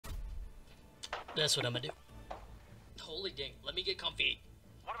That's what I'm gonna do. Holy dang, let me get comfy.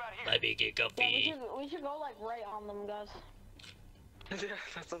 What about here? Let me get comfy. Yeah, we should go like right on them, guys. Yeah,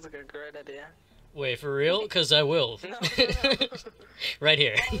 that sounds like a great idea. Wait, for real? Cause I will. No. Right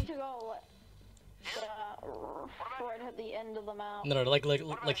here. We should go right at the end of the map. No, like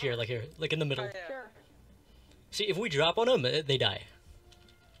here, like in the middle. Oh, yeah. Sure. See, if we drop on them, they die.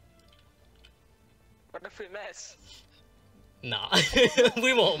 What if we miss? Nah,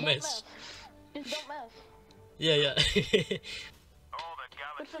 we won't miss. Just don't miss. Yeah, yeah. All that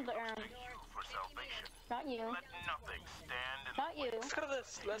Which galaxy one's Aaron? looks to you for salvation. Not you. Let nothing stand in Not you. Let's go to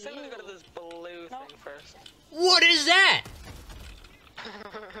this. Let's say we go to this blue Nope. thing first. What is that?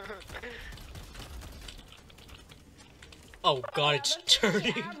 Oh god, it's That's just the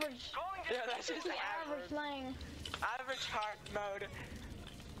turning. average, Yeah, that's just the average thing. average hard mode.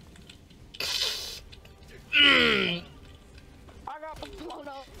 I got blown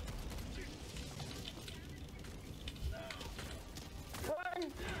up.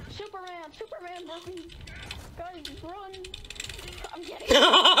 Run! Superman broke me. Guys, run! I'm getting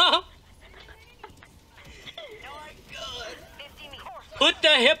Put the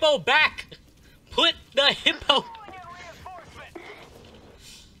hippo back! Put the hippo!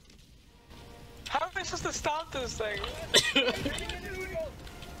 How am I supposed to stop this thing?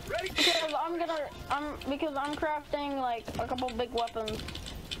 because I'm crafting like a couple big weapons.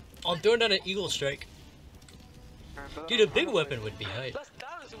 I'm throwing down an eagle strike. Dude, a big weapon would be hype. That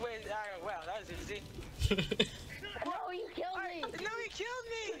was way. Wow, that was easy. No, you killed me! No, he killed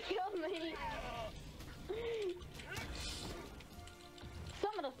me! You killed me!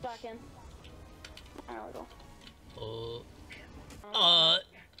 Summon us back in. There we go.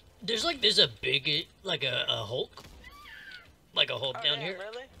 There's a big, like a Hulk. Like a Hulk down yeah, here.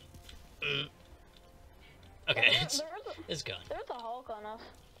 Really? Okay, it's gone. There's a Hulk on us.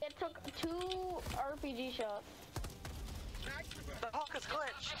 It took 2 RPG shots. The Hulk is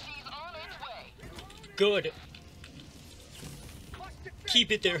glitched. Good.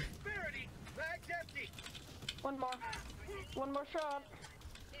 Keep it there. One more shot.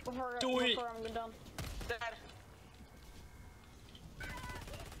 Before I'm done. Dead.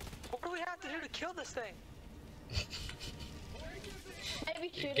 What do we have to do to kill this thing?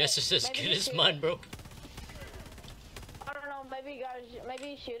 Maybe shoot Guess it. it's as Maybe good as shoot mine, it. bro. I don't know.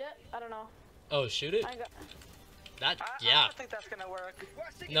 Maybe shoot it. I don't know. Oh, shoot it? I got. That, I yeah. don't think that's gonna work.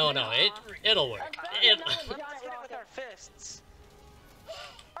 No, it'll work. That's better It, than another Let's giant hit it with rocket. our fists.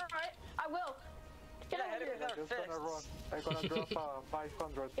 Alright, I will. Get Yeah, over hit it here. with our Just gonna run. fists. I'm gonna drop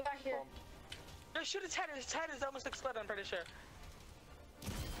 500 Get back here. bomb. No, shoot his head. His head is almost exploded, I'm pretty sure.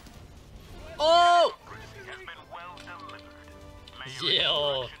 oh! Has been well delivered. May your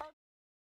Yo. instructions